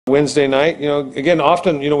Wednesday night, again,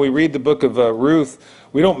 often, we read the book of Ruth.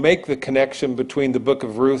 We don't make the connection between the book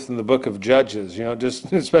of Ruth and the book of Judges,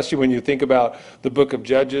 just especially when you think about the book of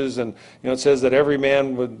Judges. And, it says that every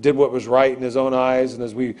man did what was right in his own eyes. And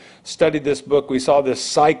as we studied this book, we saw this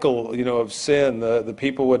cycle, of sin. The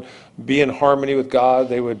people would be in harmony with God.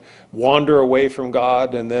 They would wander away from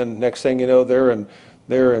God. And then next thing you know, they're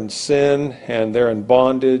in sin and they're in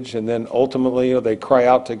bondage. And then ultimately, they cry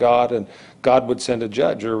out to God, and God would send a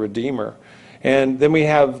judge or a redeemer. And then we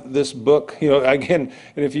have this book, again,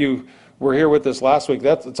 and if you were here with us last week,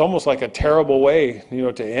 it's almost like a terrible way,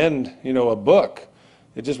 to end, a book.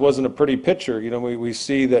 It just wasn't a pretty picture. We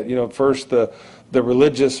see that, first the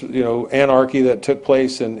religious, anarchy that took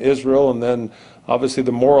place in Israel, and then obviously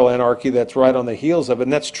the moral anarchy that's right on the heels of it.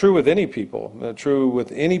 And that's true with any people. True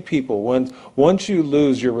with any people. Once you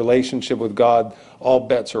lose your relationship with God, all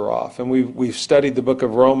bets are off. And we've studied the book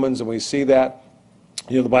of Romans, and we see that.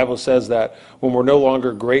 The Bible says that when we're no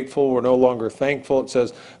longer grateful, we're no longer thankful. It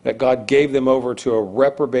says that God gave them over to a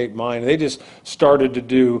reprobate mind. They just started to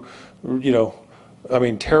do,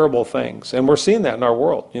 terrible things. And we're seeing that in our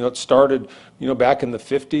world. It started, back in the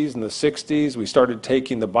 50s and the 60s. We started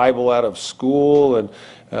taking the Bible out of school,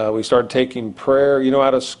 and we started taking prayer,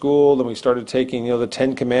 out of school. Then we started taking, the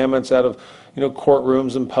Ten Commandments out of,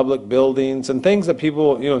 courtrooms and public buildings, and things that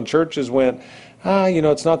people, in churches went,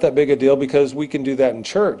 it's not that big a deal because we can do that in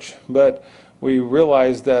church. But we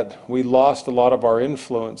realized that we lost a lot of our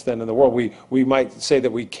influence then in the world. We might say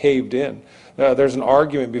that we caved in. There's an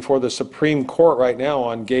argument before the Supreme Court right now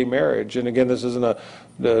on gay marriage. And again, this isn't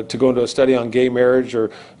to go into a study on gay marriage,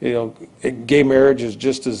 or, gay marriage is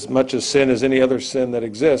just as much a sin as any other sin that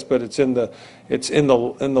exists, but it's in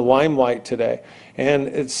the limelight today. And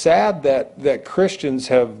it's sad that Christians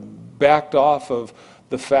have backed off of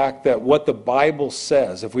the fact that what the Bible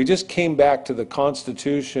says, if we just came back to the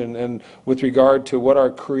Constitution and with regard to what our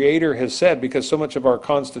Creator has said, because so much of our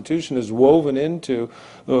Constitution is woven into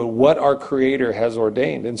what our Creator has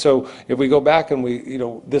ordained. And so if we go back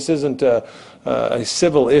and this isn't a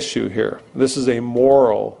civil issue here. This is a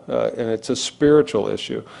moral and it's a spiritual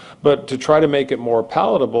issue. But to try to make it more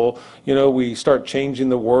palatable, we start changing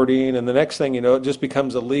the wording, and the next thing it just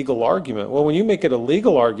becomes a legal argument. Well, when you make it a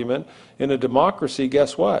legal argument in a democracy,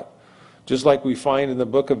 guess what? Just like we find in the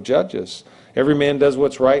book of Judges, every man does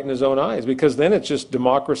what's right in his own eyes, because then it's just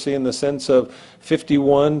democracy in the sense of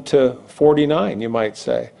 51 to 49, you might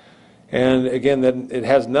say. And again, then it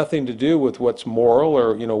has nothing to do with what's moral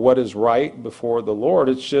or what is right before the Lord.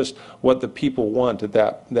 It's just what the people want at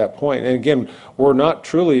that point. And again, we're not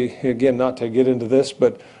truly, again, not to get into this,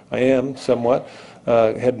 but I am somewhat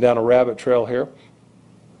heading down a rabbit trail here.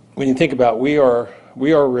 When you think about we are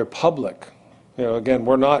a republic. Again,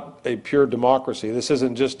 we're not a pure democracy. This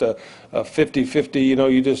isn't just a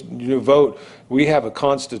 50-50, you just vote. We have a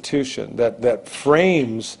constitution that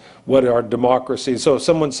frames what our democracy is. So if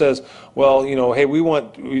someone says, well, hey, we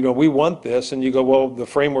want this, and you go, well, the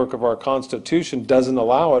framework of our constitution doesn't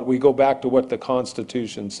allow it. We go back to what the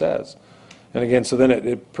constitution says. And again, so then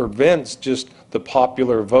it prevents just the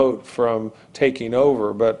popular vote from taking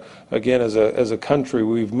over. But again, as a country,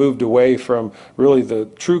 we've moved away from really the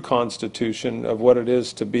true constitution of what it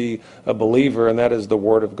is to be a believer, and that is the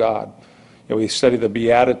Word of God. We study the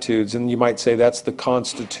Beatitudes, and you might say that's the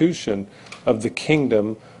constitution of the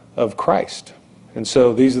kingdom of Christ. And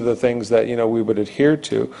so these are the things that, we would adhere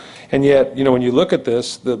to. And yet, when you look at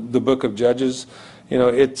this, the book of Judges,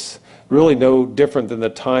 it's really no different than the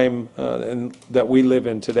time that we live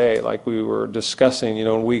in today, like we were discussing,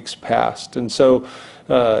 in weeks past. And so,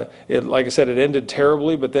 like I said, it ended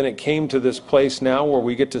terribly, but then it came to this place now where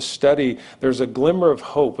we get to study. There's a glimmer of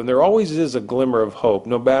hope, and there always is a glimmer of hope,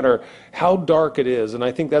 no matter how dark it is. And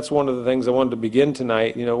I think that's one of the things I wanted to begin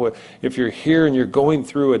tonight. If you're here and you're going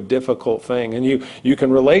through a difficult thing, and you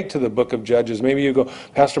can relate to the book of Judges. Maybe you go,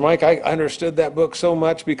 Pastor Mike, I understood that book so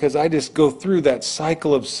much because I just go through that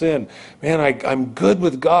cycle of sin. Man, I'm good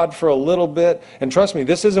with God for a little bit. And trust me,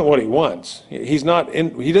 this isn't what He wants. He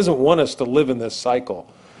doesn't want us to live in this cycle.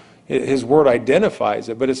 His word identifies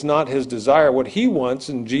it, but it's not His desire. What He wants,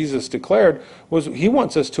 and Jesus declared, was He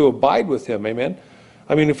wants us to abide with Him. Amen?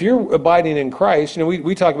 I mean, if you're abiding in Christ,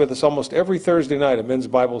 we talk about this almost every Thursday night at men's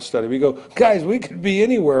Bible study. We go, guys, we could be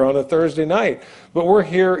anywhere on a Thursday night, but we're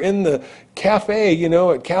here in the cafe,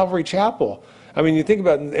 at Calvary Chapel. I mean, you think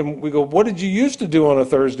about it, and we go, what did you used to do on a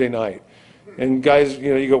Thursday night? And guys,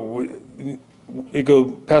 you go, you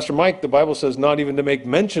go, Pastor Mike, the Bible says not even to make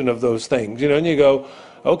mention of those things, and you go,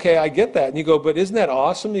 okay, I get that. And you go, but isn't that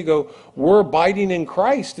awesome? You go, we're abiding in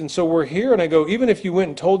Christ, and so we're here. And I go, even if you went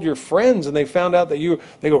and told your friends and they found out that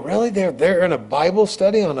they go, really? They're in a Bible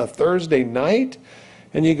study on a Thursday night?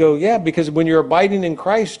 And you go, yeah, because when you're abiding in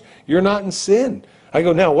Christ, you're not in sin. I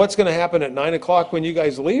go, now, what's going to happen at 9 o'clock when you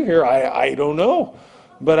guys leave here? I don't know.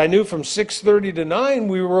 But I knew from 6:30 to 9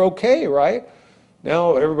 we were okay, right?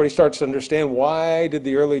 Now everybody starts to understand, why did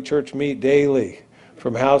the early church meet daily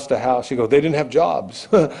from house to house? You go, they didn't have jobs.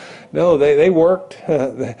 No, they worked.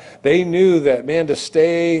 They knew that, man, to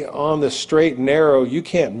stay on the straight and narrow, you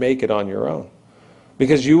can't make it on your own.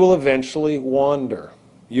 Because you will eventually wander.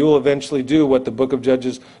 You will eventually do what the book of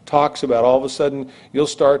Judges talks about. All of a sudden, you'll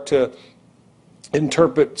start to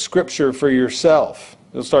interpret Scripture for yourself.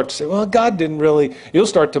 You'll start to say, well, God didn't really. You'll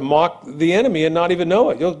start to mock the enemy and not even know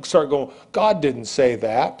it. You'll start going, God didn't say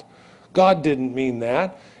that. God didn't mean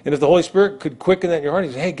that. And if the Holy Spirit could quicken that in your heart,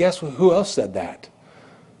 you say, hey, guess who else said that?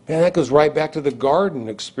 Man, that goes right back to the garden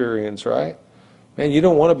experience, right? Man, you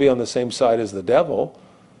don't want to be on the same side as the devil.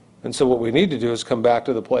 And so what we need to do is come back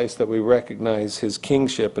to the place that we recognize his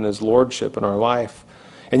kingship and his lordship in our life.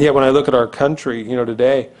 And yet when I look at our country,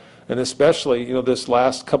 today, and especially, this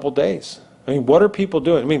last couple days, I mean, what are people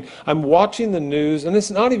doing? I mean, I'm watching the news, and it's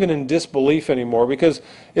not even in disbelief anymore, because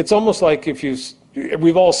it's almost like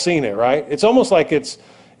we've all seen it, right? It's almost like it's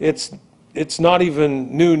not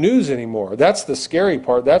even new news anymore. That's the scary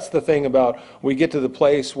part. That's the thing about, we get to the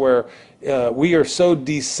place where we are so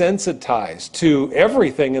desensitized to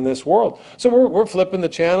everything in this world. So we're flipping the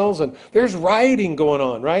channels, and there's rioting going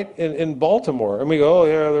on, right, in Baltimore. And we go, oh,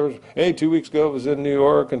 yeah, hey, 2 weeks ago it was in New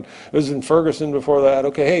York, and it was in Ferguson before that.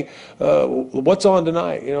 Okay, hey, what's on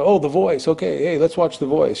tonight? Oh, The Voice. Okay, hey, let's watch The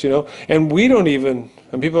Voice, And we don't even,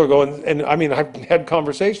 and people are going, and I mean, I've had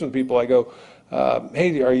conversations with people. I go,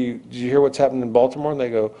 hey, did you hear what's happening in Baltimore? And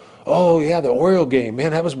they go, oh, yeah, the Oriole game.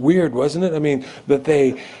 Man, that was weird, wasn't it? I mean, that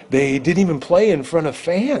they didn't even play in front of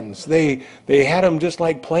fans. They had them just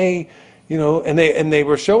like play, and they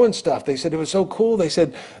were showing stuff. They said it was so cool. They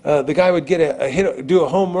said the guy would get a hit, do a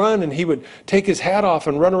home run, and he would take his hat off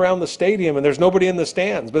and run around the stadium, and there's nobody in the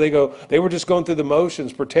stands. But they were just going through the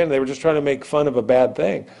motions, pretending they were just trying to make fun of a bad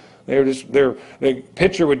thing. The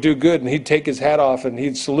pitcher would do good, and he'd take his hat off, and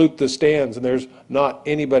he'd salute the stands, and there's not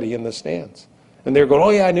anybody in the stands. And they're going, oh,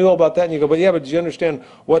 yeah, I knew all about that. And you go, but did you understand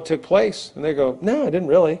what took place? And they go, no, I didn't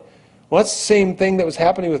really. Well, that's the same thing that was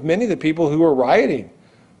happening with many of the people who were rioting.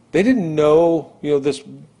 They didn't know, this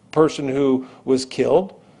person who was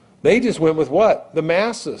killed. They just went with what? The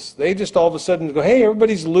masses. They just all of a sudden go, hey,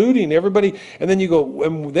 everybody's looting, everybody. And then you go,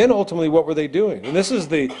 and then ultimately what were they doing? And this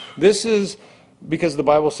is because the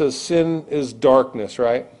Bible says sin is darkness,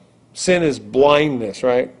 right? Sin is blindness,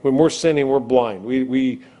 right? When we're sinning, we're blind.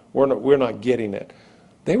 We're not getting it.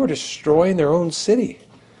 They were destroying their own city.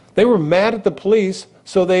 They were mad at the police,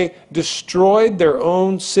 so they destroyed their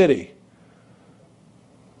own city.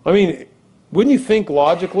 I mean, wouldn't you think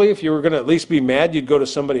logically, if you were going to at least be mad, you'd go to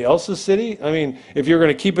somebody else's city? I mean, if you're going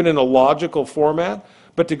to keep it in a logical format,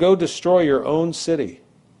 but to go destroy your own city,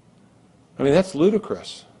 I mean, that's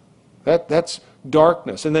ludicrous. That's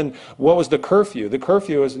darkness. And then what was the curfew? The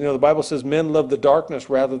curfew is, the Bible says men love the darkness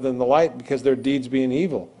rather than the light because their deeds being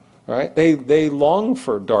evil, right? They long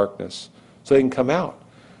for darkness so they can come out.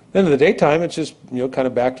 Then in the daytime, it's just, kind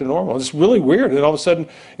of back to normal. It's really weird. And all of a sudden,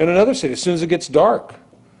 in another city, as soon as it gets dark,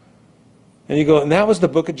 and you go, and that was the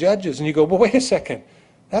book of Judges. And you go, well, wait a second.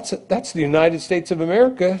 That's the United States of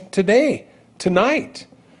America today, tonight.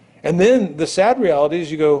 And then the sad reality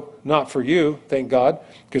is you go, not for you, thank God,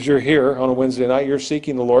 because you're here on a Wednesday night, you're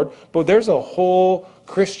seeking the Lord. But there's a whole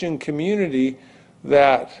Christian community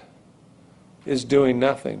that is doing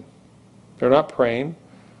nothing. They're not praying.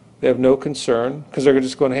 They have no concern because they're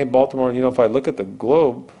just going, hey, Baltimore, if I look at the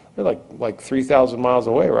globe, they're like 3,000 miles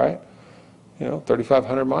away, right?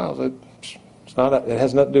 3,500 miles. It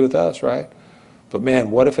has nothing to do with us, right? But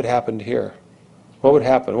man, what if it happened here? What would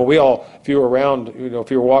happen? Well, if you were around,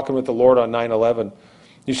 if you were walking with the Lord on 9/11,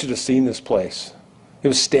 you should have seen this place. It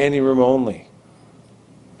was standing room only.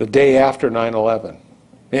 The day after 9/11.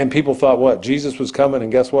 And people thought, what? Jesus was coming,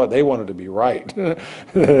 and guess what? They wanted to be right.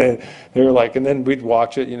 They were like, and then we'd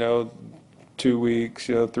watch it, 2 weeks,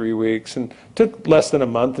 3 weeks, and it took less than a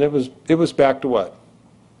month, and it was back to what?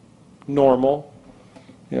 Normal,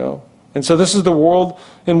 And so this is the world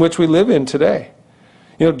in which we live in today.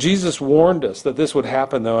 Jesus warned us that this would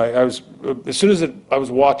happen, though. I was, as soon as I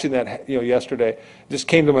was watching that, yesterday, it just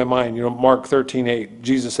came to my mind, Mark 13:8,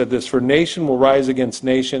 Jesus said this, "For nation will rise against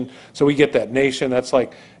nation." So we get that nation. That's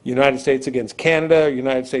like United States against Canada, or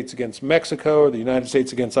United States against Mexico, or the United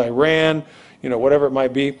States against Iran, whatever it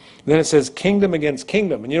might be. And then it says kingdom against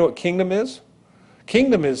kingdom. And you know what kingdom is?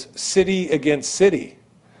 Kingdom is city against city.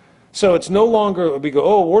 So it's no longer, we go,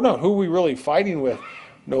 oh, we're not, who are we really fighting with?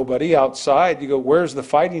 Nobody outside. You go, where's the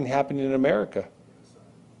fighting happening in America?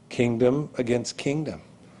 Kingdom against kingdom.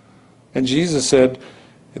 And Jesus said,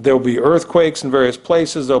 there'll be earthquakes in various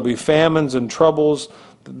places, there'll be famines and troubles.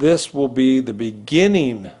 This will be the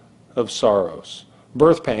beginning of sorrows,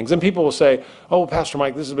 birth pangs. And people will say, oh, well, Pastor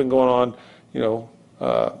Mike, this has been going on,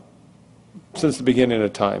 since the beginning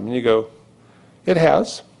of time. And you go, it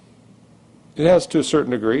has. It has to a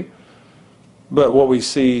certain degree. But what we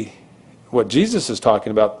see, what Jesus is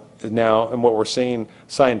talking about now, and what we're seeing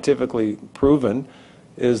scientifically proven,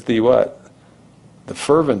 is the what? The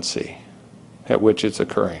fervency at which it's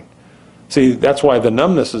occurring. See, that's why the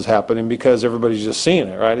numbness is happening, because everybody's just seeing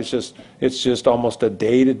it, right? It's just almost a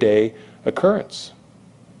day-to-day occurrence.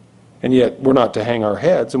 And yet we're not to hang our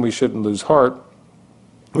heads, and we shouldn't lose heart.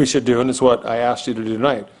 We should do, and it's what I asked you to do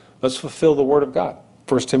tonight. Let's fulfill the Word of God.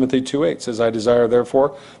 1 Timothy 2:8 says, "I desire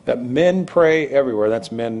therefore that men pray everywhere."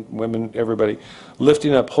 That's men, women, everybody.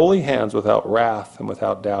 "Lifting up holy hands without wrath and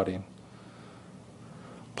without doubting."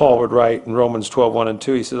 Paul would write in Romans 12:1 and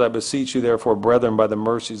 2, he says, "I beseech you therefore, brethren, by the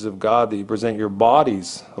mercies of God, that you present your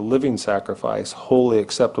bodies a living sacrifice, wholly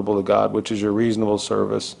acceptable to God, which is your reasonable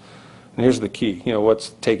service." And here's the key,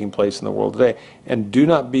 what's taking place in the world today. "And do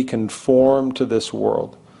not be conformed to this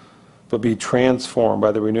world, but be transformed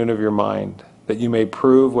by the renewing of your mind, that you may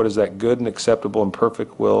prove what is that good and acceptable and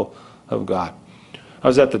perfect will of God." I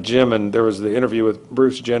was at the gym, and there was the interview with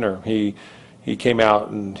Bruce Jenner. He came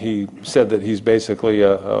out and he said that he's basically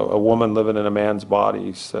a woman living in a man's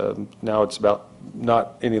body. Now it's about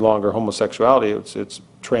not any longer homosexuality, it's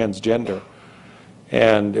transgender.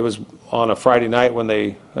 And it was on a Friday night when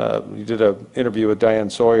he did an interview with Diane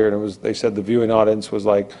Sawyer, and they said the viewing audience was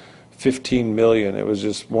like 15 million. It was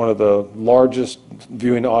just one of the largest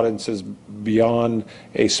viewing audiences beyond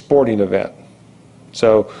a sporting event.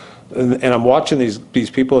 So, and I'm watching these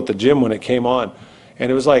people at the gym when it came on, and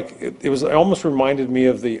it was like, it almost reminded me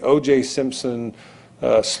of the O.J. Simpson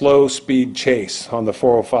slow speed chase on the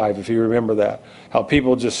 405, if you remember that. How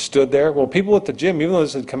people just stood there. Well, people at the gym, even though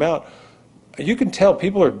this had come out, you can tell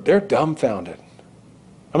they're dumbfounded.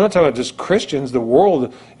 I'm not talking about just Christians. The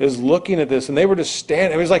world is looking at this, and they were just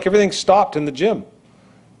standing. It was like everything stopped in the gym.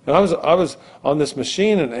 And I was on this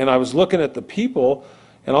machine, and I was looking at the people,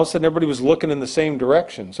 and all of a sudden everybody was looking in the same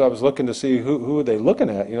direction. So I was looking to see who were they looking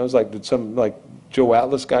at. It was like, did some like Joe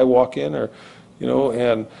Atlas guy walk in, or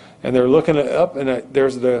and they're looking up, and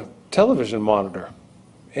there's the television monitor,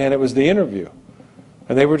 and it was the interview,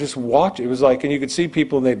 and they were just watching. It was like, and you could see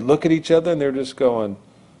people, and they'd look at each other, and they're just going,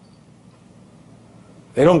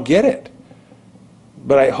 they don't get it.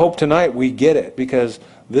 But I hope tonight we get it, because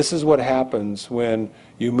this is what happens when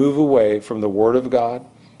you move away from the Word of God,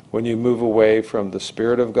 when you move away from the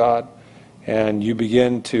Spirit of God, and you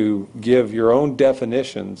begin to give your own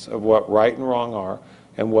definitions of what right and wrong are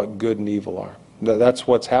and what good and evil are. That's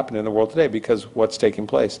what's happening in the world today, because what's taking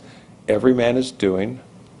place? Every man is doing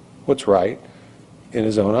what's right in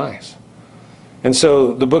his own eyes. And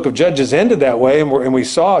so the book of Judges ended that way, and we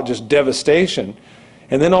saw just devastation.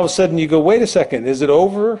 And then all of a sudden you go, wait a second, is it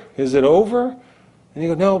over? Is it over? And you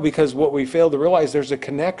go, no, because what we fail to realize, there's a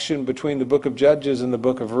connection between the book of Judges and the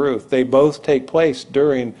book of Ruth. They both take place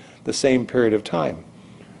during the same period of time.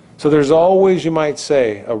 So there's always, you might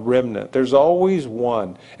say, a remnant. There's always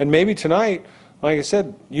one. And maybe tonight, like I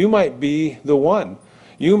said, you might be the one.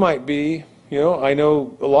 You might be, I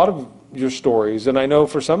know a lot of your stories, and I know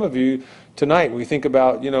for some of you tonight, we think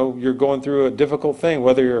about, you're going through a difficult thing,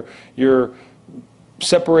 whether you're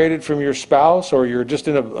separated from your spouse, or you're just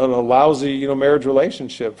in a lousy marriage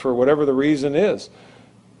relationship for whatever the reason is.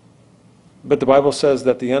 But the Bible says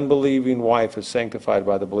that the unbelieving wife is sanctified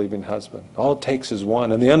by the believing husband. All it takes is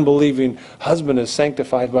one. And the unbelieving husband is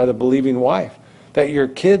sanctified by the believing wife. That your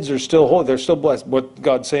kids are still holy, they're still blessed. What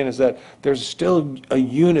God's saying is that there's still a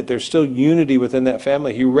unit, there's still unity within that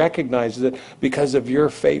family. He recognizes it because of your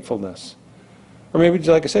faithfulness. Or maybe,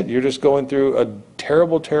 like I said, you're just going through a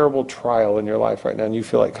terrible, terrible trial in your life right now, and you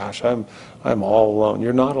feel like, gosh, I'm all alone.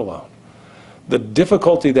 You're not alone. The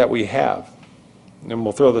difficulty that we have, and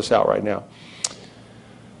we'll throw this out right now,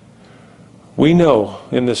 we know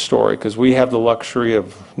in this story, because we have the luxury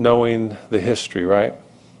of knowing the history, right?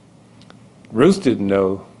 Ruth didn't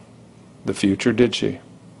know the future, did she?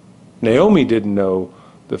 Naomi didn't know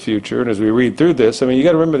the future. And as we read through this, I mean, you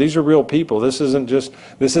got to remember, these are real people. This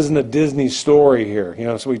isn't a Disney story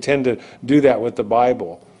here. So we tend to do that with the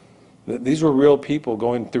Bible. These were real people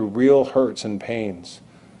going through real hurts and pains.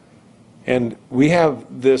 And we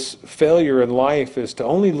have this failure in life is to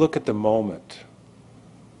only look at the moment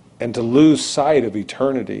and to lose sight of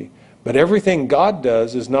eternity. But everything God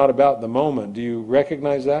does is not about the moment. Do you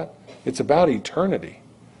recognize that? It's about eternity.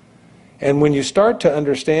 And when you start to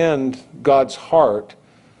understand God's heart,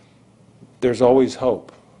 there's always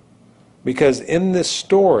hope. Because in this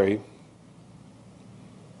story,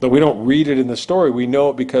 but we don't read it in the story, we know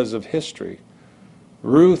it because of history.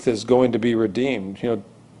 Ruth is going to be redeemed.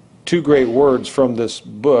 Two great words from this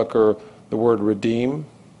book are the word redeem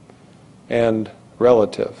and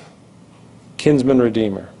relative. Kinsman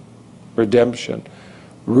redeemer, redemption.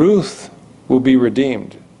 Ruth will be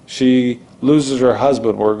redeemed. She loses her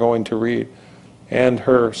husband, we're going to read, and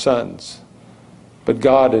her sons. But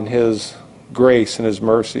God, in His grace and His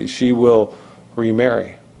mercy, she will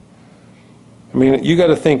remarry. I mean, you got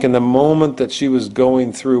to think in the moment that she was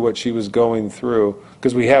going through what she was going through,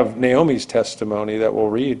 because we have Naomi's testimony that we'll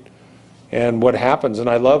read, and what happens. And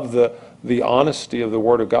I love the honesty of the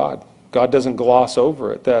Word of God. God doesn't gloss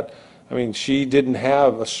over it. She didn't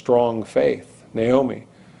have a strong faith, Naomi.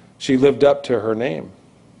 She lived up to her name.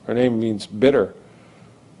 Her name means bitter,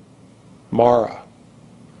 Mara.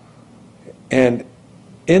 And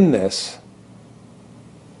in this,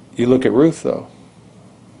 you look at Ruth, though.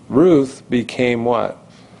 Ruth became what?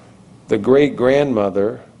 The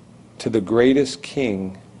great-grandmother to the greatest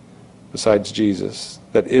king besides Jesus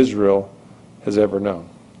that Israel has ever known,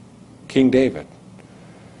 King David.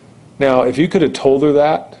 Now, if you could have told her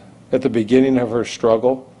that at the beginning of her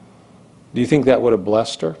struggle, do you think that would have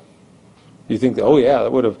blessed her? Do you think that, oh yeah,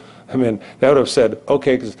 that would have said,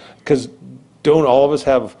 okay, because don't all of us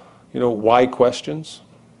have, why questions?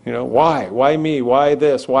 Why? Why me? Why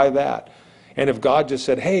this? Why that? And if God just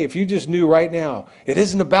said, hey, if you just knew right now, it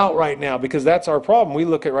isn't about right now, because that's our problem. We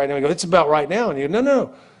look at right now and go, it's about right now. And you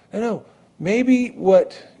go, no. Maybe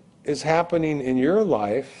what is happening in your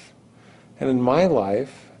life and in my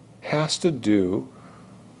life has to do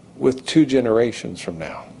with 2 generations from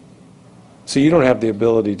now. So you don't have the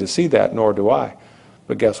ability to see that, nor do I.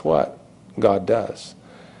 But guess what? God does.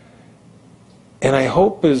 And I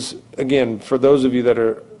hope again, for those of you that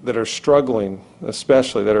are struggling,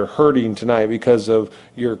 especially that are hurting tonight because of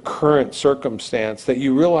your current circumstance, that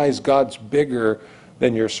you realize God's bigger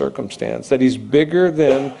than your circumstance, that He's bigger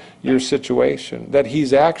than your situation, that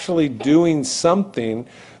He's actually doing something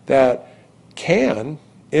that can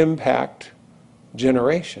impact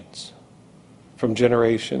generations, from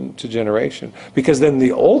generation to generation. Because then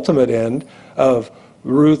the ultimate end of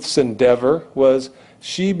Ruth's endeavor was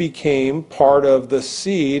she became part of the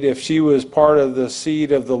seed. If she was part of the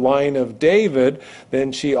seed of the line of David,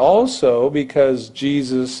 then she also, because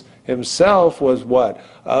Jesus Himself was what?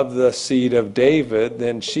 Of the seed of David,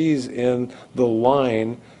 then she's in the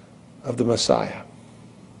line of the Messiah.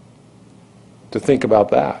 To think about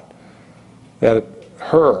that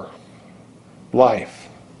her life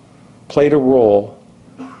played a role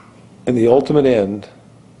in the ultimate end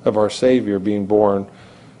of our Savior being born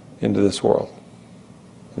into this world.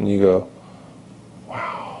 And you go,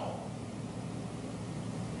 wow.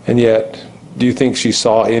 And yet, do you think she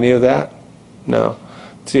saw any of that? No.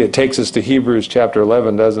 See, it takes us to Hebrews chapter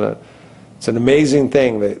 11, doesn't it? It's an amazing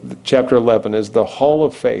thing that chapter 11 is the hall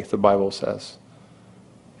of faith, the Bible says.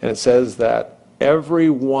 And it says that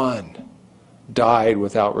everyone died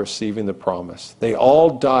without receiving the promise. They all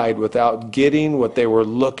died without getting what they were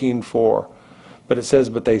looking for. But it says,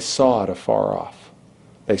 but they saw it afar off.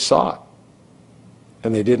 They saw it.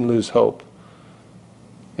 And they didn't lose hope.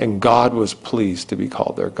 And God was pleased to be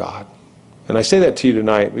called their God. And I say that to you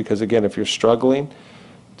tonight because, again, if you're struggling,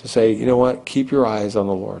 to say, you know what, keep your eyes on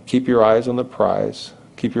the Lord. Keep your eyes on the prize.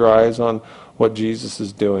 Keep your eyes on what Jesus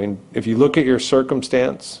is doing. If you look at your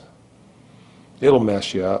circumstance, it'll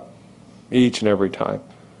mess you up each and every time.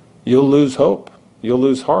 You'll lose hope. You'll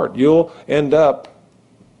lose heart. You'll end up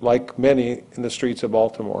like many in the streets of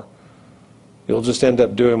Baltimore. You'll just end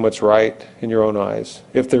up doing what's right in your own eyes.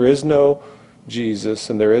 If there is no Jesus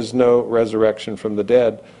and there is no resurrection from the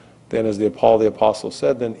dead, then as Paul the Apostle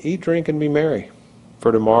said, then eat, drink, and be merry,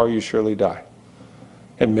 for tomorrow you surely die.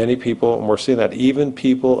 And many people, and we're seeing that, even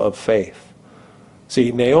people of faith.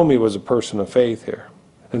 See, Naomi was a person of faith here.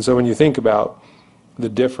 And so when you think about the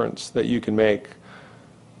difference that you can make,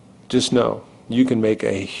 just know you can make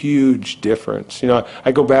a huge difference.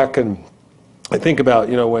 I go back and I think about,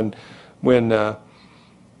 when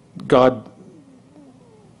God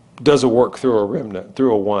does a work through a remnant,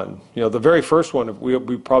 through a one. You know, the very first one,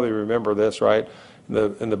 we probably remember this, right?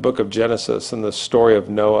 In the book of Genesis, in the story of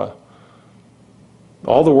Noah,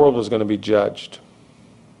 all the world was going to be judged.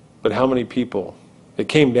 But how many people? It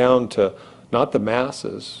came down to not the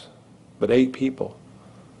masses, but 8 people.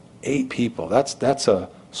 8 people. That's a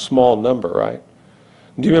small number, right?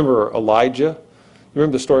 Do you remember Elijah? You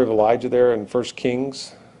remember the story of Elijah there in 1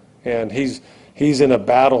 Kings? And he's in a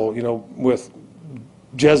battle, you know, with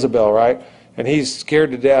Jezebel, right? And he's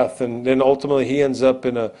scared to death, and then ultimately he ends up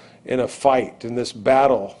in a fight, in this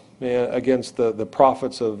battle against the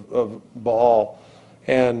prophets of Baal.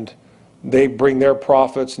 And they bring their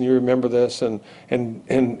prophets, and you remember this, and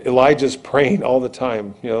Elijah's praying all the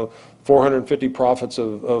time. You know, 450 prophets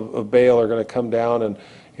of Baal are going to come down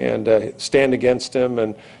and stand against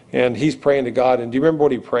him, and he's praying to God. And do you remember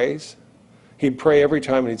what he prays? He'd pray every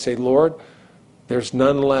time, and he'd say, Lord, there's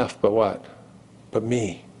none left but what? But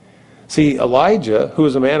me. See, Elijah, who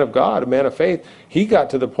was a man of God, a man of faith, he got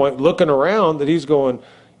to the point looking around that he's going,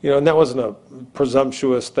 you know, and that wasn't a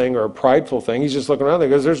presumptuous thing or a prideful thing. He's just looking around there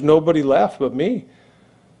because there's nobody left but me.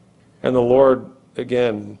 And the Lord,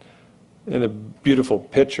 again, in a beautiful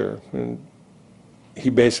picture, and he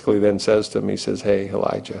basically then says to him, he says, hey,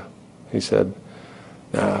 Elijah, he said,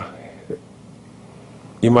 nah,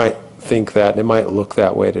 you might think that, and it might look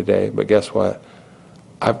that way today, but guess what?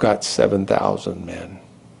 I've got 7,000 men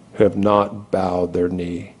who have not bowed their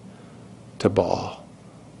knee to Baal.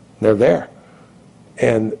 They're there.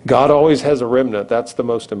 And God always has a remnant. That's the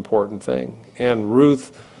most important thing. And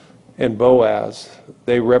Ruth and Boaz,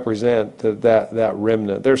 they represent that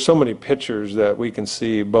remnant. There's so many pictures that we can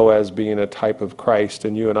see Boaz being a type of Christ,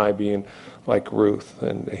 and you and I being like Ruth,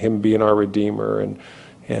 and him being our Redeemer, and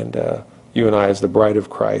you and I as the bride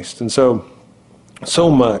of Christ. And so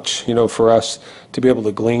much, you know, for us to be able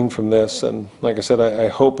to glean from this. And like I said, I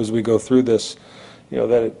hope as we go through this, you know,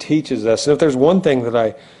 that it teaches us. And if there's one thing that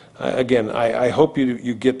I hope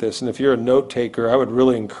you get this. And if you're a note taker, I would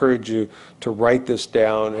really encourage you to write this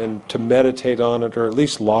down and to meditate on it, or at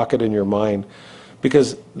least lock it in your mind.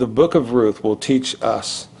 Because the book of Ruth will teach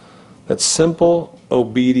us that simple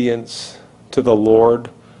obedience to the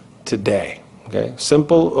Lord today, okay?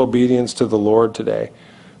 Simple obedience to the Lord today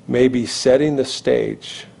may be setting the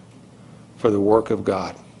stage for the work of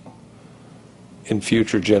God in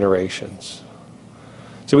future generations.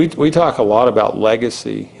 So we talk a lot about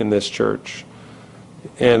legacy in this church,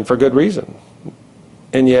 and for good reason.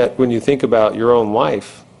 And yet, when you think about your own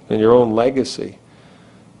life and your own legacy,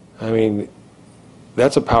 I mean,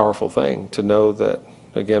 that's a powerful thing to know that,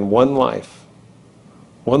 again, one life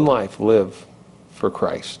lived for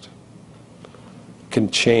Christ can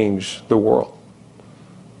change the world.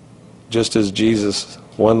 Just as Jesus,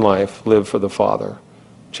 one life lived for the Father,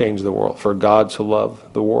 changed the world. For God so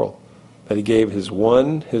loved the world that he gave his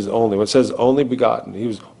only. When it says only begotten, he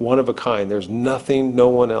was one of a kind. There's nothing, no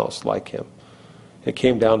one else like him. It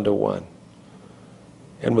came down to one.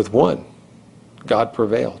 And with one, God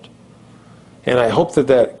prevailed. And I hope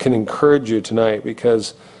that can encourage you tonight,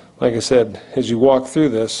 because, like I said, as you walk through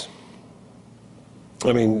this,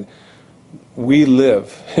 I mean, we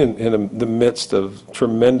live in the midst of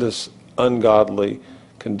tremendous ungodly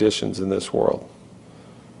conditions in this world.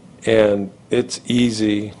 And it's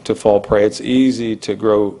easy to fall prey. It's easy to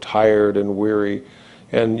grow tired and weary.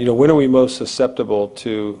 And, you know, when are we most susceptible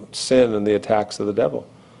to sin and the attacks of the devil?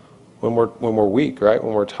 When we're weak, right?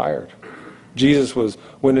 When we're tired. Jesus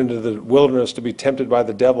went into the wilderness to be tempted by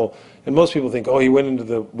the devil. And most people think, oh, he went into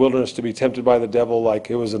the wilderness to be tempted by the devil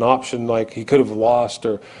like it was an option, like he could have lost.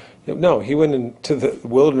 Or no, he went into the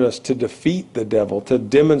wilderness to defeat the devil, to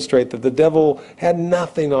demonstrate that the devil had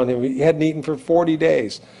nothing on him. He hadn't eaten for 40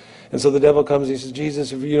 days. And so the devil comes and he says,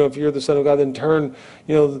 Jesus, if you're the Son of God, then turn,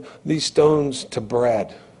 these stones to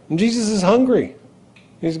bread. And Jesus is hungry.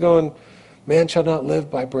 He's going, man shall not live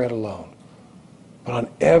by bread alone, but on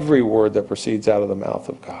every word that proceeds out of the mouth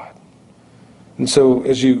of God. And so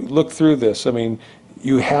as you look through this, I mean,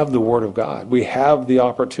 you have the Word of God. We have the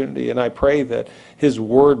opportunity, and I pray that His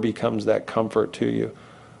Word becomes that comfort to you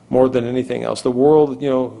more than anything else. The world,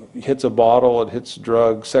 hits a bottle, it hits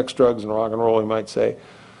drugs, sex, drugs, and rock and roll, you might say.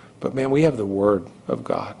 But man, we have the Word of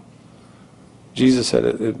God. Jesus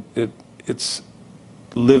said it's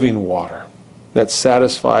living water that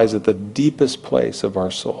satisfies at the deepest place of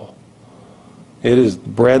our soul. It is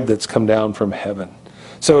bread that's come down from heaven.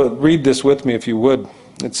 So read this with me if you would.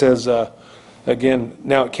 It says, again,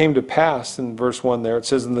 now it came to pass in verse 1 there, it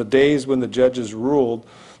says, in the days when the judges ruled,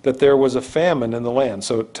 that there was a famine in the land.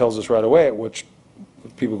 So it tells us right away, which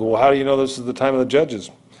people go, well, how do you know this is the time of the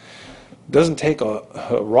judges? Doesn't take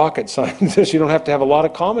a rocket scientist. You don't have to have a lot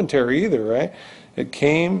of commentary either, right? It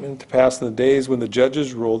came to pass in the days when the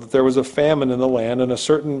judges ruled that there was a famine in the land, and a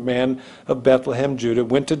certain man of Bethlehem, Judah,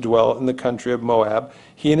 went to dwell in the country of Moab,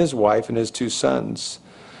 he and his wife and his 2 sons.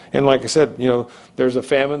 And like I said, there's a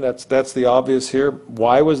famine. That's the obvious here.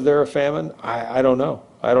 Why was there a famine? I don't know.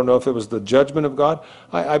 I don't know if it was the judgment of God.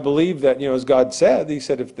 I believe that, as God said, he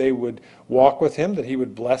said if they would walk with him, that he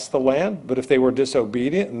would bless the land. But if they were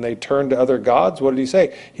disobedient and they turned to other gods, what did he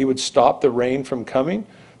say? He would stop the rain from coming,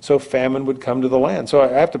 so famine would come to the land. So I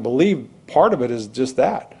have to believe part of it is just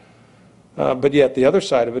that. But yet the other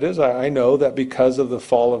side of it is I know that because of the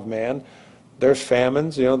fall of man, there's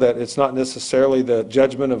famines, that it's not necessarily the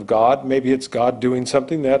judgment of God. Maybe it's God doing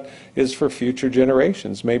something that is for future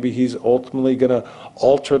generations. Maybe he's ultimately going to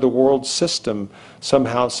alter the world system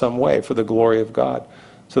somehow, some way for the glory of God.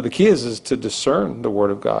 So the key is to discern the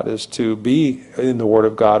Word of God, is to be in the Word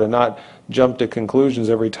of God and not jump to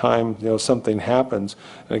conclusions every time something happens.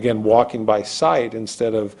 And again, walking by sight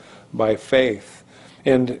instead of by faith.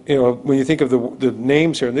 And, when you think of the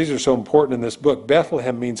names here, and these are so important in this book,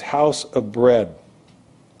 Bethlehem means house of bread.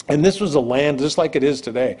 And this was a land just like it is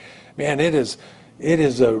today. Man, it is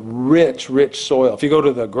a rich, rich soil. If you go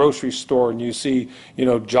to the grocery store and you see,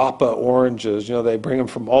 Joppa oranges, they bring them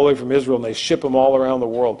from all the way from Israel and they ship them all around the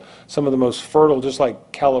world. Some of the most fertile, just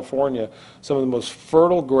like California, some of the most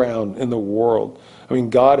fertile ground in the world. I mean,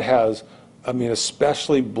 God has,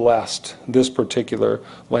 especially blessed this particular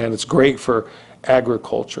land. It's great for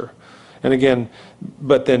agriculture. And again,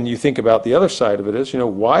 but then you think about the other side of it is,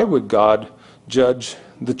 why would God judge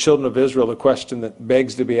the children of Israel? The question that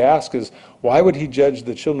begs to be asked is, why would he judge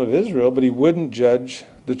the children of Israel, but he wouldn't judge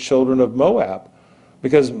the children of Moab?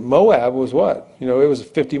 Because Moab was what? It was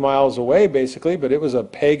 50 miles away basically, but it was a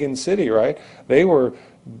pagan city, right? They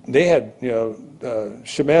had,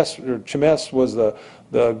 Shemesh was the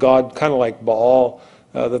god, kind of like Baal,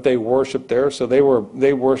 that they worshipped there. So they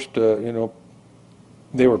worshipped,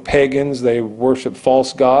 they were pagans, they worshiped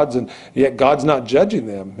false gods, and yet God's not judging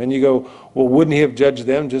them. And you go, well, wouldn't he have judged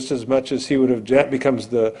them just as much as he would have? That becomes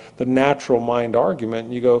the natural mind argument.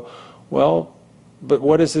 And you go, well, but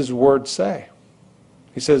what does his word say?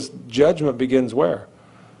 He says judgment begins where?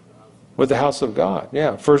 With the house of God.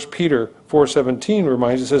 Yeah, 1 Peter 4:17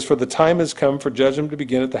 reminds us, says, for the time has come for judgment to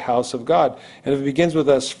begin at the house of God. And if it begins with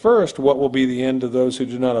us first, what will be the end of those who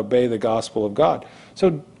do not obey the gospel of God?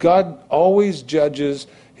 So God always judges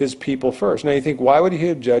his people first. Now you think, why would he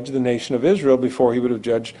have judged the nation of Israel before he would have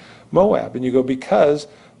judged Moab? And you go, because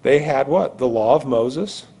they had what? The law of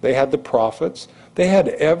Moses. They had the prophets. They had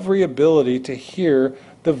every ability to hear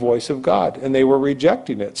the voice of God, and they were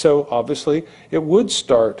rejecting it. So obviously it would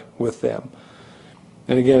start with them.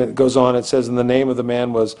 And again, it goes on, it says, and the name of the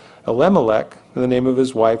man was Elimelech, and the name of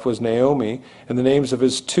his wife was Naomi, and the names of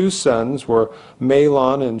his 2 sons were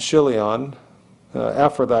Mahlon and Chilion,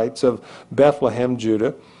 Aphrodites of Bethlehem,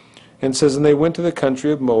 Judah. And it says, and they went to the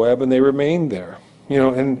country of Moab, and they remained there.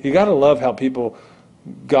 And you got to love how people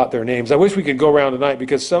got their names. I wish we could go around tonight,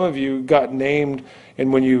 because some of you got named,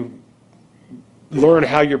 and when you learn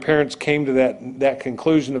how your parents came to that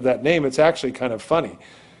conclusion of that name, it's actually kind of funny.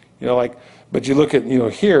 But you look at,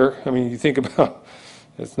 here, you think about,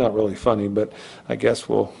 it's not really funny, but I guess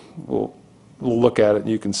we'll look at it and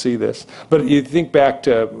you can see this. But you think back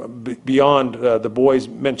to beyond the boys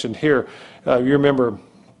mentioned here, you remember,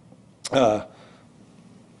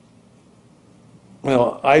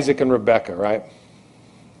 Isaac and Rebekah, right?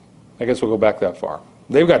 I guess we'll go back that far.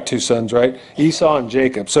 They've got 2 sons, right? Esau and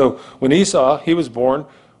Jacob. So when Esau, he was born,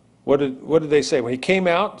 what did they say? When he came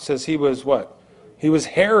out, it says he was what? He was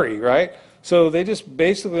hairy, right? So they just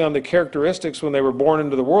basically on the characteristics when they were born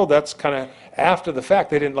into the world, that's kind of after the fact.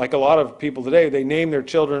 They didn't, like a lot of people today, they name their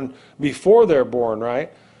children before they're born,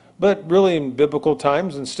 right? But really in biblical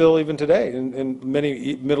times, and still even today, in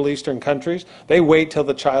many Middle Eastern countries, they wait till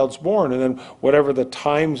the child's born, and then whatever the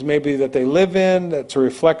times maybe that they live in, that's a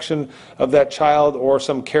reflection of that child or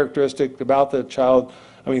some characteristic about the child.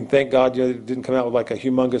 Thank God it didn't come out with like a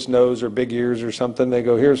humongous nose or big ears or something. They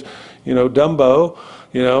go, here's, Dumbo,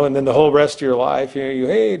 and then the whole rest of your life,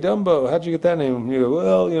 hey, Dumbo, how'd you get that name? You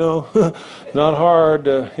go, well, not hard,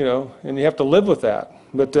 and you have to live with that.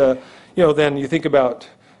 But, then you think about,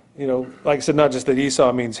 like I said, not just that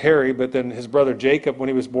Esau means hairy, but then his brother Jacob, when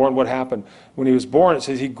he was born, what happened? When he was born, it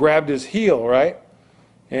says he grabbed his heel, right?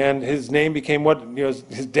 And his name became what,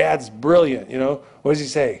 his dad's brilliant, What does he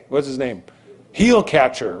say? What's his name? Heel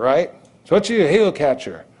catcher, right? So what's your heel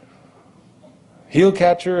catcher? Heel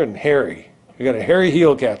catcher and hairy. You got a hairy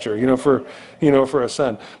heel catcher, for a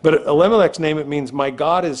son. But Elimelech's name, it means my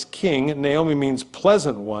God is king. And Naomi means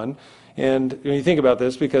pleasant one. And when you think about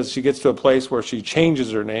this, because she gets to a place where she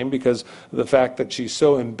changes her name because of the fact that she's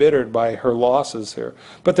so embittered by her losses here.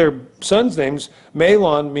 But their son's names,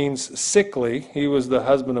 Mahlon means sickly. He was the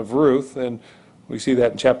husband of Ruth, and we see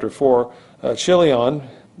that in chapter 4. Chilion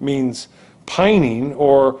means pining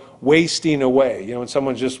or wasting away. When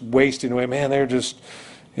someone's just wasting away, man, they're just,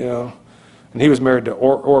 And he was married to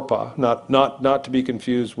Orpah, not to be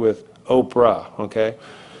confused with Oprah, okay?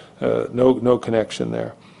 No connection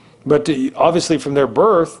there. But obviously from their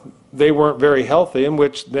birth, they weren't very healthy, in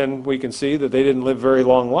which then we can see that they didn't live very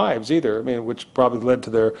long lives either, which probably led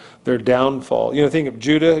to their downfall. Think of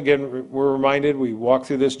Judah, again, we're reminded, we walk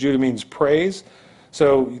through this, Judah means praise.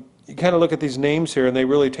 So you kind of look at these names here and they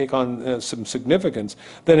really take on some significance.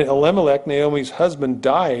 Then Elimelech, Naomi's husband,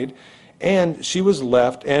 died, and she was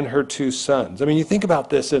left and her 2 sons. You think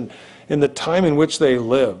about this in the time in which they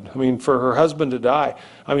lived. For her husband to die.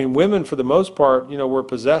 Women for the most part, were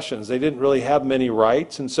possessions. They didn't really have many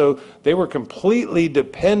rights, and so they were completely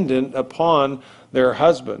dependent upon their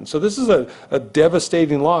husband. So this is a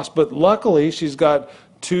devastating loss, but luckily she's got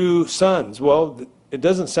 2 sons. Well, it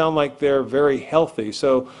doesn't sound like they're very healthy.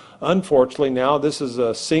 So unfortunately now this is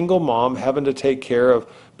a single mom having to take care of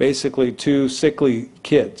basically 2 sickly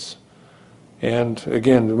kids. And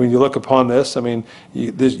again, when you look upon this,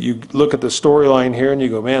 you look at the storyline here and you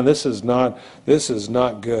go, man, this is not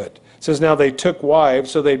good. It says now they took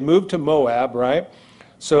wives, so they'd moved to Moab, right?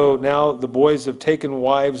 So now the boys have taken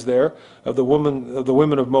wives there of the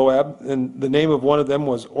women of Moab, and the name of one of them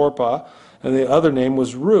was Orpah, and the other name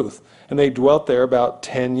was Ruth, and they dwelt there about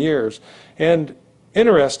 10 years. And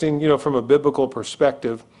interesting, from a biblical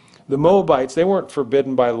perspective, the Moabites, they weren't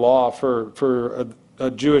forbidden by law for a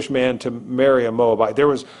Jewish man to marry a Moabite. There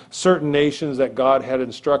was certain nations that God had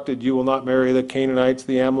instructed, you will not marry the Canaanites,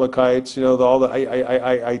 the Amalekites, all the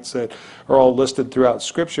ites that are all listed throughout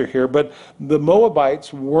Scripture here. But the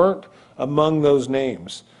Moabites weren't among those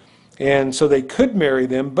names. And so they could marry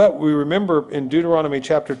them, but we remember in Deuteronomy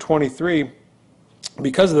chapter 23,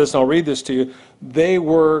 because of this, and I'll read this to you, they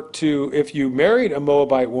were to, if you married a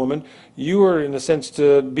Moabite woman, you were in a sense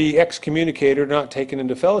to be excommunicated, not taken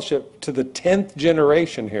into fellowship to the 10th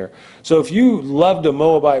generation here. So if you loved a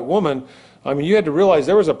Moabite woman, you had to realize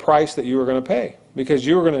there was a price that you were going to pay, because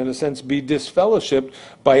you were going to, in a sense, be disfellowshipped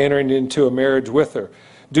by entering into a marriage with her.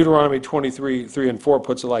 Deuteronomy 23, 3 and 4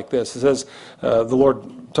 puts it like this. It says, the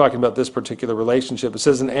Lord talking about this particular relationship, it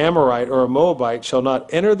says, an Amorite or a Moabite shall not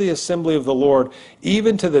enter the assembly of the Lord,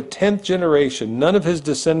 even to the 10th generation. None of his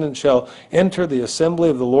descendants shall enter the assembly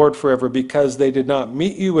of the Lord forever, because they did not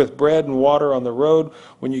meet you with bread and water on the road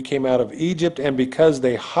when you came out of Egypt, and because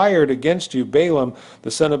they hired against you Balaam,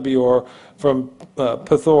 the son of Beor, from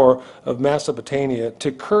Pethor of Mesopotamia, to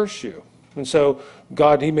curse you. And so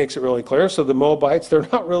God, he makes it really clear. So the Moabites, they're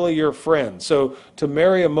not really your friends. So to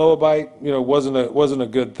marry a Moabite, wasn't a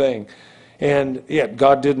good thing. And yet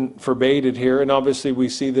God didn't forbade it here. And obviously we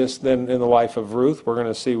see this then in the life of Ruth. We're going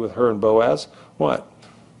to see with her and Boaz. What?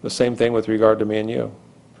 The same thing with regard to me and you.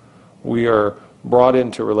 We are brought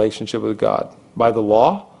into relationship with God by the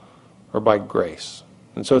law or by grace.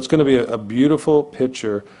 And so it's going to be a beautiful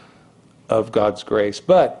picture of God's grace.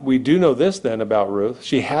 But we do know this then about Ruth.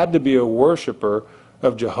 She had to be a worshiper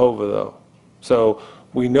of Jehovah, though. So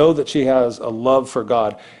we know that she has a love for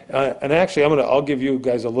God. And actually, I'll give you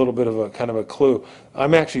guys a little bit of a kind of a clue.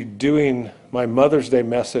 I'm actually doing my Mother's Day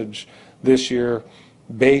message this year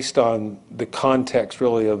based on the context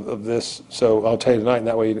really of this. So I'll tell you tonight, and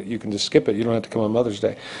that way you can just skip it. You don't have to come on Mother's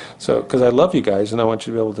Day. So, because I love you guys and I want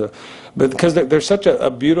you to be able to, but because there's such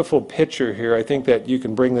a beautiful picture here, I think that you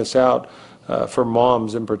can bring this out for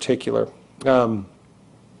moms in particular.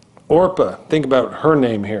 Orpah, think about her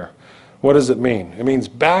name here. What does it mean? It means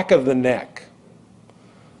back of the neck.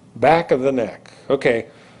 Back of the neck. Okay,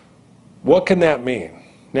 what can that mean?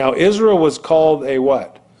 Now, Israel was called a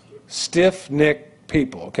what? Stiff-necked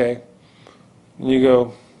people, okay? And you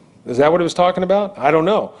go, is that what it was talking about? I don't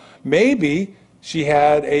know. Maybe she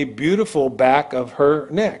had a beautiful back of her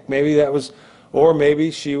neck. Maybe that was, or maybe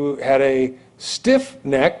she had a stiff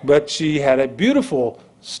neck, but she had a beautiful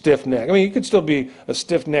stiff neck. You could still be a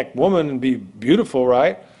stiff-necked woman and be beautiful,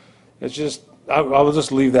 right? It's just, I'll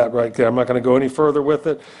just leave that right there. I'm not going to go any further with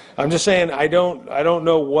it. I'm just saying I don't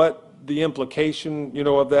know what the implication,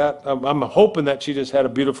 of that. I'm hoping that she just had a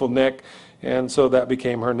beautiful neck, and so that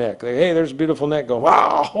became her neck. Hey, there's a beautiful neck. Go,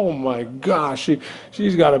 wow, oh my gosh,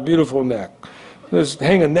 she's got a beautiful neck. Just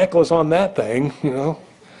hang a necklace on that thing, It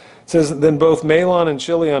says, then both Mahlon and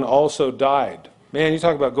Chilion also died. Man, you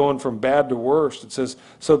talk about going from bad to worst. It says,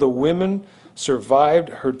 so the women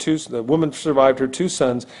the woman survived her two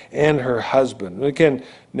sons and her husband. And again,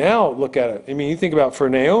 now look at it. I mean, you think about for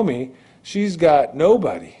Naomi, she's got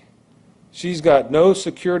nobody. She's got no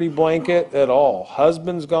security blanket at all.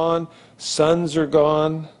 Husband's gone, sons are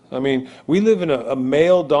gone. I mean, we live in a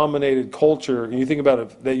male-dominated culture, and you think about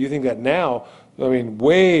it, that you think that now, I mean,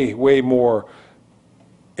 way, way more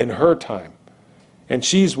in her time. And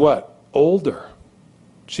she's what? Older.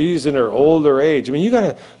 She's in her older age. I mean, you got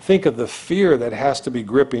to think of the fear that has to be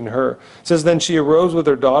gripping her. It says, then she arose with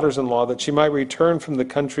her daughters-in-law that she might return from the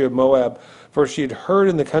country of Moab, for she had heard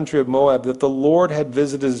in the country of Moab that the Lord had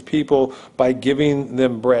visited his people by giving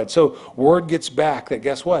them bread. So word gets back that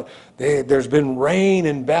guess what? There's been rain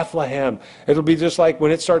in Bethlehem. It'll be just like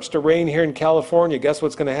when it starts to rain here in California. Guess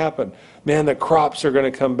what's going to happen? Man, the crops are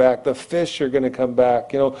going to come back. The fish are going to come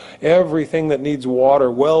back. You know, everything that needs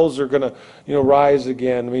water, wells are going to, rise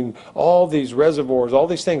again. I mean, all these reservoirs, all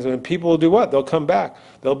these things. I mean, people will do what? They'll come back.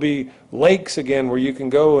 There'll be lakes again where you can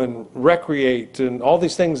go and recreate and all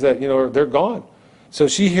these things that, they're gone. So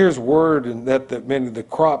she hears word and that the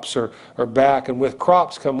crops are back. And with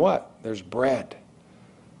crops come what? There's bread.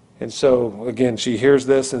 And so, again, she hears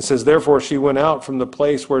this and says, therefore she went out from the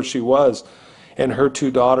place where she was and her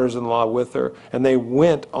two daughters-in-law with her. And they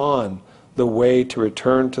went on the way to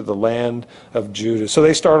return to the land of Judah. So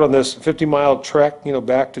they start on this 50-mile trek,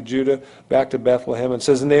 back to Judah, back to Bethlehem. It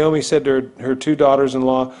says, and Naomi said to her two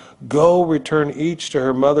daughters-in-law, go return each to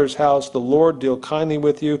her mother's house. The Lord deal kindly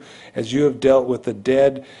with you as you have dealt with the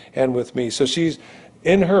dead and with me. So she's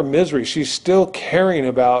in her misery. She's still caring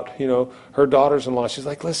about, her daughters-in-law. She's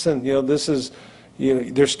like, listen, this is,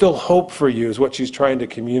 there's still hope for you is what she's trying to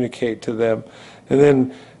communicate to them. And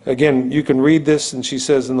then again, you can read this, and she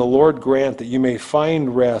says, and the Lord grant that you may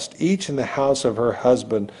find rest, each in the house of her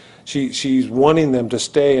husband. She's wanting them to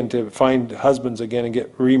stay and to find husbands again and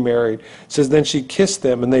get remarried. It says, then she kissed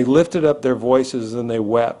them, and they lifted up their voices, and they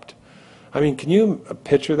wept. I mean, can you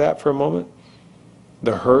picture that for a moment?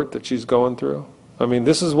 The hurt that she's going through? I mean,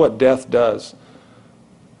 this is what death does.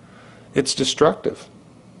 It's destructive.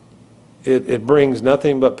 It brings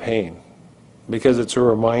nothing but pain because it's a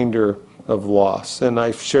reminder of loss. And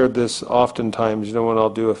I've shared this oftentimes, when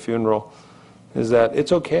I'll do a funeral, is that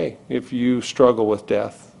it's okay if you struggle with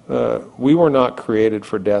death. We were not created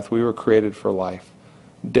for death. We were created for life.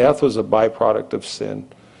 Death was a byproduct of sin.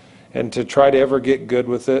 And to try to ever get good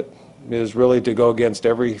with it is really to go against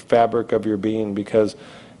every fabric of your being, because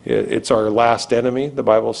it's our last enemy, the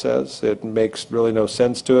Bible says. It makes really no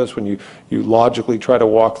sense to us when you logically try to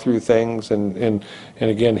walk through things. And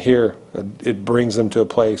again, here, it brings them to a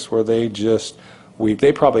place where they just weep.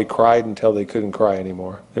 They probably cried until they couldn't cry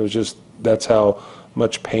anymore. It was just, that's how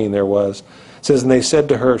much pain there was. It says, and they said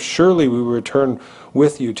to her, surely we will return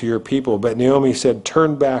with you to your people. But Naomi said,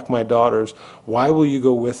 turn back, my daughters. Why will you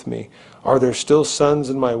go with me? Are there still sons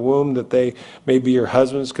in my womb that they may be your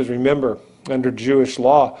husbands? Because remember, under Jewish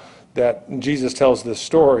law, that Jesus tells this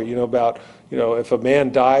story, about, if a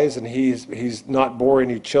man dies and he's not bore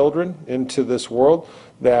any children into this world,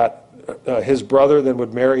 that his brother then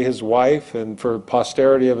would marry his wife and for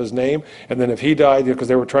posterity of his name. And then if he died, because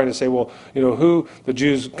they were trying to say, well, who, the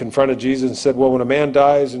Jews confronted Jesus and said, well, when a man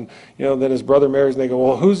dies and, then his brother marries, and they go,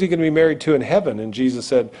 well, who's he going to be married to in heaven? And Jesus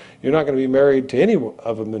said, you're not going to be married to any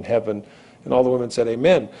of them in heaven. And all the women said,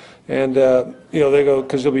 amen. And, they go,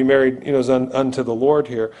 because you'll be married, unto the Lord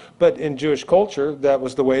here. But in Jewish culture, that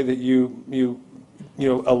was the way that you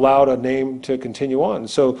allowed a name to continue on.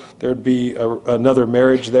 So there'd be another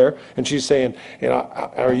marriage there. And she's saying,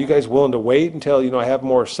 are you guys willing to wait until, I have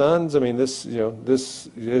more sons? I mean, this, it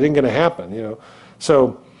ain't going to happen,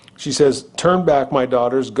 So she says, turn back, my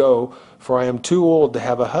daughters, go, for I am too old to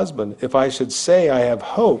have a husband. If I should say I have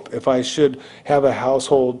hope, if I should have a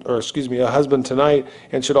husband tonight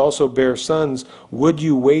and should also bear sons, would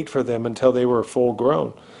you wait for them until they were full grown?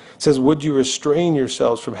 It says, would you restrain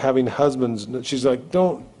yourselves from having husbands? She's like,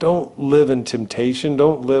 don't live in temptation.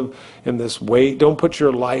 Don't live in this weight. Don't put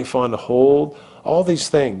your life on hold. All these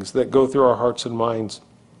things that go through our hearts and minds.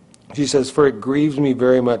 She says, for it grieves me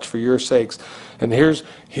very much for your sakes. And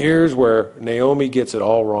here's where Naomi gets it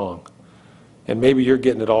all wrong. And maybe you're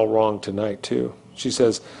getting it all wrong tonight too. She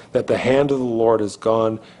says that the hand of the Lord has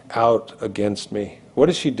gone out against me. What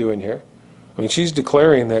is she doing here? I mean, she's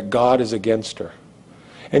declaring that God is against her.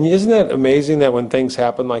 And isn't that amazing that when things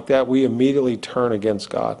happen like that, we immediately turn against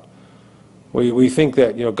God? We think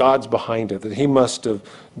that, God's behind it, that he must have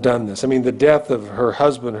done this. I mean, the death of her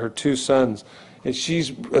husband, her two sons, and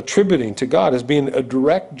she's attributing to God as being a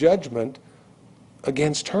direct judgment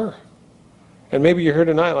against her. And maybe you're here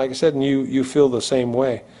tonight, like I said, and you feel the same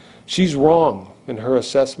way. She's wrong. in her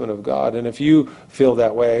assessment of God. And if you feel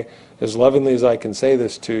that way, as lovingly as I can say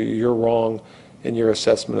this to you, you're wrong in your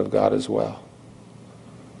assessment of God as well.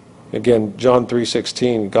 Again, John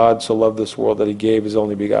 3:16, God so loved this world that he gave his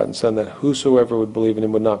only begotten Son, that whosoever would believe in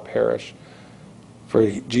him would not perish. For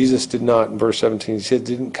Jesus did not, in verse 17, he said,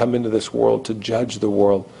 didn't come into this world to judge the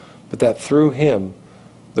world, but that through him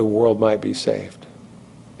the world might be saved.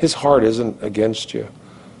 His heart isn't against you.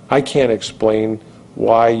 I can't explain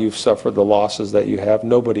why you've suffered the losses that you have.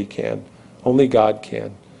 Nobody can. Only God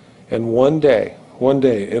can. And one day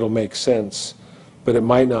it'll make sense, but it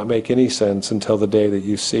might not make any sense until the day that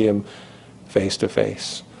you see him face to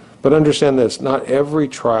face. But understand this, not every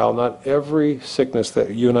trial, not every sickness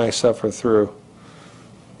that you and I suffer through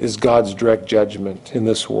is God's direct judgment in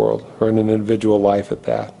this world, or in an individual life at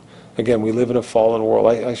that. Again, we live in a fallen world.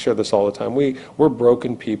 I share this all the time. We're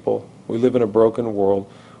broken people. We live in a broken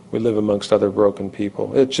world. We live amongst other broken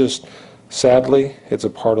people. It's just, sadly, it's a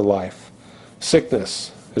part of life.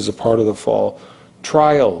 Sickness is a part of the fall.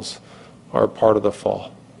 Trials are a part of the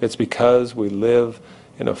fall. It's because we live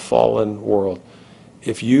in a fallen world.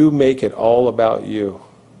 If you make it all about you,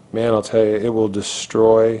 man, I'll tell you, it will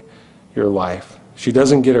destroy your life. She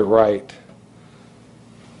doesn't get it right.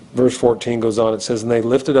 Verse 14 goes on, it says, and they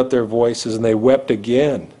lifted up their voices and they wept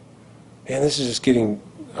again. Man, this is just getting,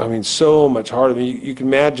 so much harder. You can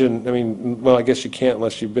imagine, well, I guess you can't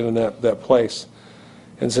unless you've been in that place.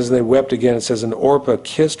 And it says, and they wept again. It says, and Orpah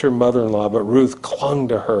kissed her mother-in-law, but Ruth clung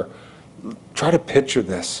to her. Try to picture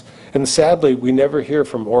this. And sadly, we never hear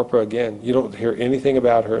from Orpah again. You don't hear anything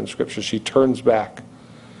about her in Scripture. She turns back.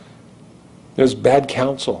 There's bad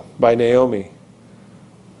counsel by Naomi.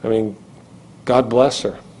 God bless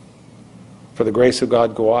her. For the grace of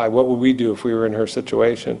God go I. What would we do if we were in her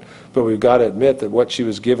situation? But we've got to admit that what she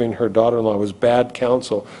was giving her daughter-in-law was bad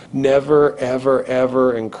counsel. Never, ever,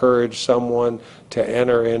 ever encourage someone to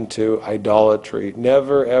enter into idolatry.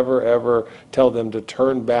 Never, ever, ever tell them to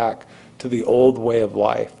turn back to the old way of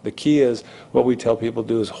life. The key is, what we tell people to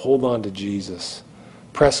do is hold on to Jesus.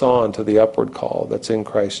 Press on to the upward call that's in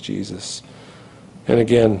Christ Jesus. And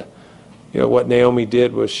again, what Naomi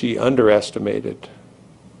did was she underestimated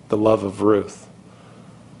the love of Ruth.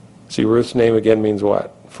 See, Ruth's name again means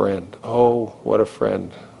what? Friend. Oh, what a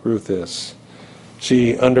friend Ruth is.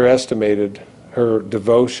 She underestimated her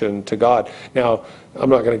devotion to God. Now, I'm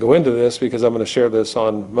not going to go into this because I'm going to share this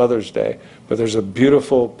on Mother's Day, but there's a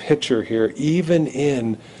beautiful picture here, even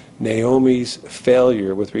in Naomi's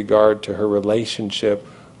failure with regard to her relationship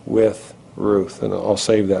with Ruth. And I'll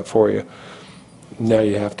save that for you. Now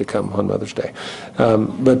you have to come on Mother's Day.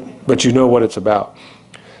 But you know what it's about.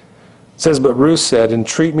 It says, but Ruth said,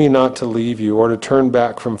 entreat me not to leave you or to turn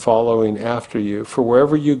back from following after you. For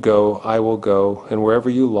wherever you go, I will go, and wherever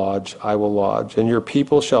you lodge, I will lodge. And your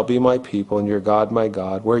people shall be my people, and your God my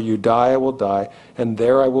God. Where you die, I will die, and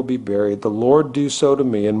there I will be buried. The Lord do so to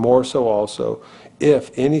me, and more so also,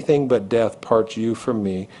 if anything but death parts you from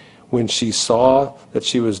me. When she saw that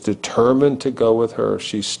she was determined to go with her,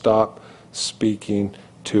 she stopped speaking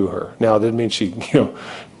to her. Now, it didn't mean she,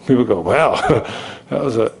 people go, wow, that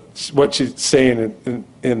was what she's saying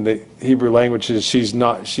in the Hebrew language is she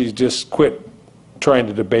just quit trying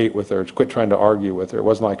to debate with her, quit trying to argue with her. It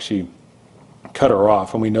wasn't like she cut her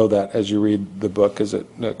off, and we know that as you read the book as it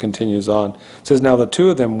continues on. It says, now the two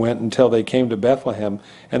of them went until they came to Bethlehem,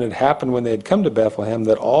 and it happened when they had come to Bethlehem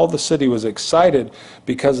that all the city was excited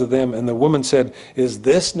because of them, and the woman said, is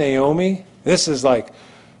this Naomi? This is like,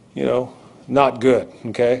 not good,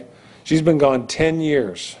 okay? She's been gone 10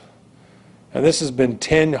 years. And this has been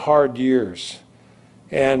 10 hard years.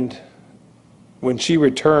 And when she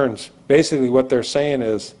returns, basically what they're saying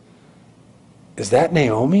is that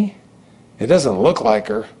Naomi? It doesn't look like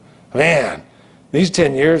her. Man, these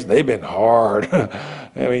 10 years, they've been hard.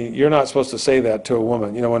 You're not supposed to say that to a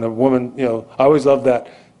woman. When a woman, I always love that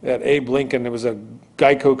Abe Lincoln, it was a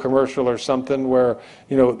Geico commercial or something where,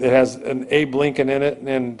 it has an Abe Lincoln in it,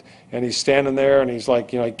 and he's standing there and he's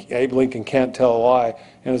like, Abe Lincoln can't tell a lie.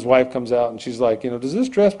 And his wife comes out and she's like, does this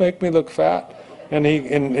dress make me look fat? And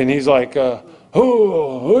he's like, and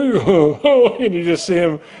you just see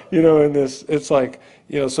him, in this, it's like,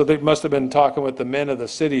 so they must have been talking with the men of the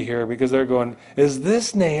city here because they're going, is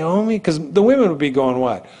this Naomi? Because the women would be going,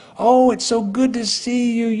 what? Oh, it's so good to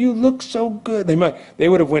see you. You look so good. They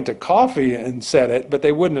would have went to coffee and said it, but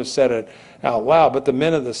they wouldn't have said it out loud. But the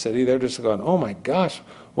men of the city, they're just going, oh my gosh,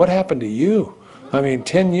 what happened to you?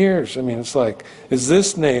 10 years. It's like, is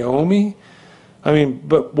this Naomi?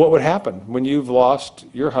 But what would happen when you've lost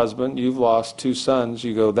your husband, you've lost 2 sons,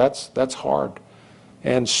 you go, that's hard.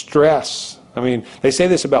 And stress. They say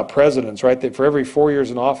this about presidents, right? That for every 4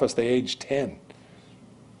 years in office, they age 10.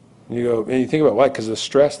 And you go, and you think about why? Because of the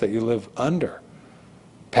stress that you live under.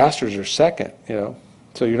 Pastors are second,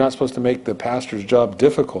 So you're not supposed to make the pastor's job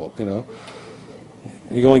difficult, You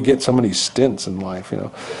only get so many stints in life,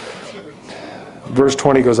 Verse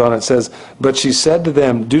 20 goes on, it says, "But she said to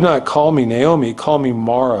them, 'Do not call me Naomi, call me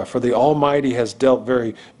Mara, for the Almighty has dealt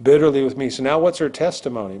very bitterly with me.'" So now what's her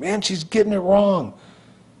testimony? Man, she's getting it wrong.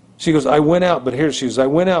 She goes, "I went out," but here she goes, "I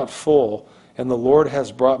went out full, and the Lord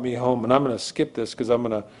has brought me home." And I'm going to skip this because I'm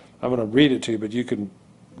going to read it to you, but you can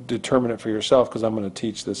determine it for yourself because I'm going to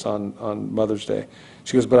teach this on Mother's Day.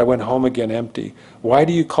 She goes, "But I went home again empty. Why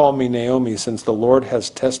do you call me Naomi, since the Lord has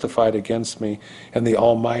testified against me and the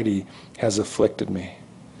Almighty has afflicted me?"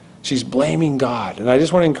 She's blaming God. And I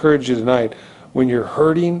just want to encourage you tonight, when you're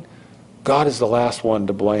hurting, God is the last one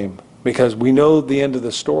to blame, because we know the end of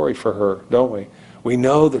the story for her, don't we? We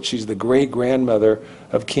know that she's the great-grandmother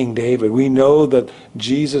of King David. We know that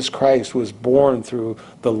Jesus Christ was born through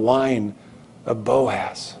the line of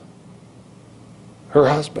Boaz, her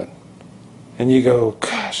husband. And you go,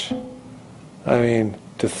 gosh, to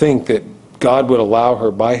think that God would allow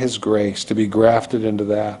her by his grace to be grafted into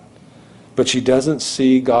that. But she doesn't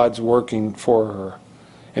see God's working for her.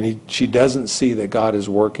 And she doesn't see that God is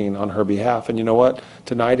working on her behalf. And you know what?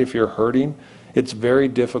 Tonight, if you're hurting, it's very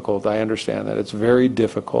difficult. I understand that. It's very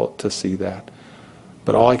difficult to see that.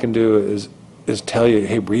 But all I can do is tell you,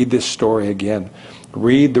 hey, read this story again.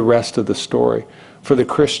 Read the rest of the story. For the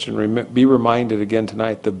Christian, be reminded again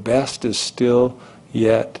tonight, the best is still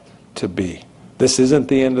yet to be. This isn't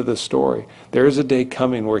the end of the story. There is a day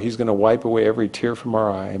coming where he's going to wipe away every tear from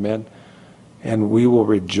our eye. Amen? And we will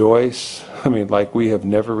rejoice, like we have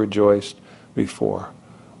never rejoiced before.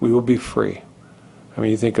 We will be free.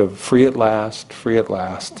 You think of free at last, free at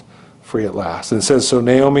last, free at last. And it says, "So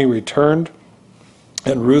Naomi returned,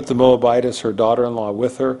 and Ruth the Moabitess, her daughter-in-law,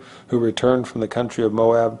 with her, who returned from the country of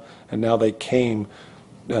Moab, and now they came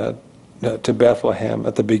to Bethlehem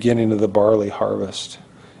at the beginning of the barley harvest."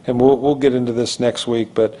 And we'll get into this next week,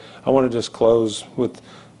 but I want to just close with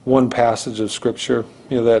one passage of Scripture,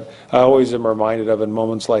 that I always am reminded of in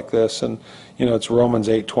moments like this, and it's Romans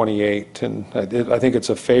 8:28, and I think it's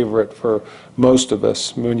a favorite for most of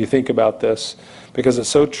us when you think about this, because it's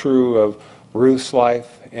so true of Ruth's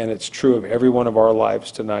life, and it's true of every one of our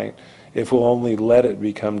lives tonight, if we'll only let it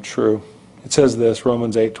become true. It says this,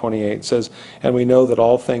 Romans 8:28, says, "And we know that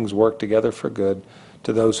all things work together for good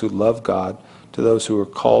to those who love God, to those who are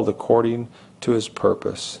called according to his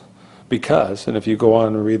purpose." Because, and if you go on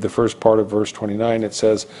and read the first part of verse 29, it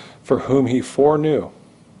says, "For whom he foreknew,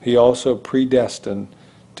 he also predestined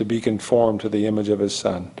to be conformed to the image of his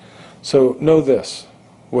Son." So know this,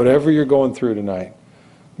 whatever you're going through tonight,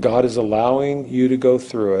 God is allowing you to go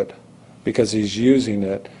through it because he's using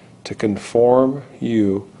it to conform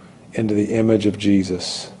you into the image of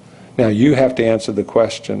Jesus. Now you have to answer the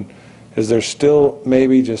question, is there still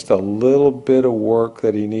maybe just a little bit of work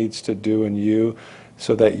that he needs to do in you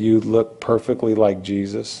so that you look perfectly like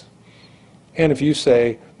Jesus? And if you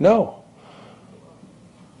say, no,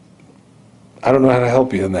 I don't know how to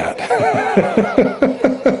help you in that.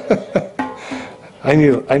 I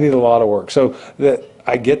need a lot of work. So that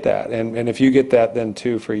I get that. And if you get that then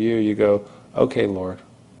too for you, you go, okay, Lord,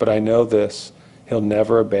 but I know this. He'll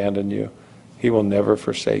never abandon you. He will never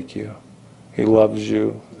forsake you. He loves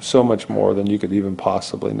you so much more than you could even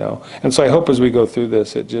possibly know. And so I hope as we go through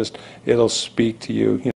this, it'll speak to you.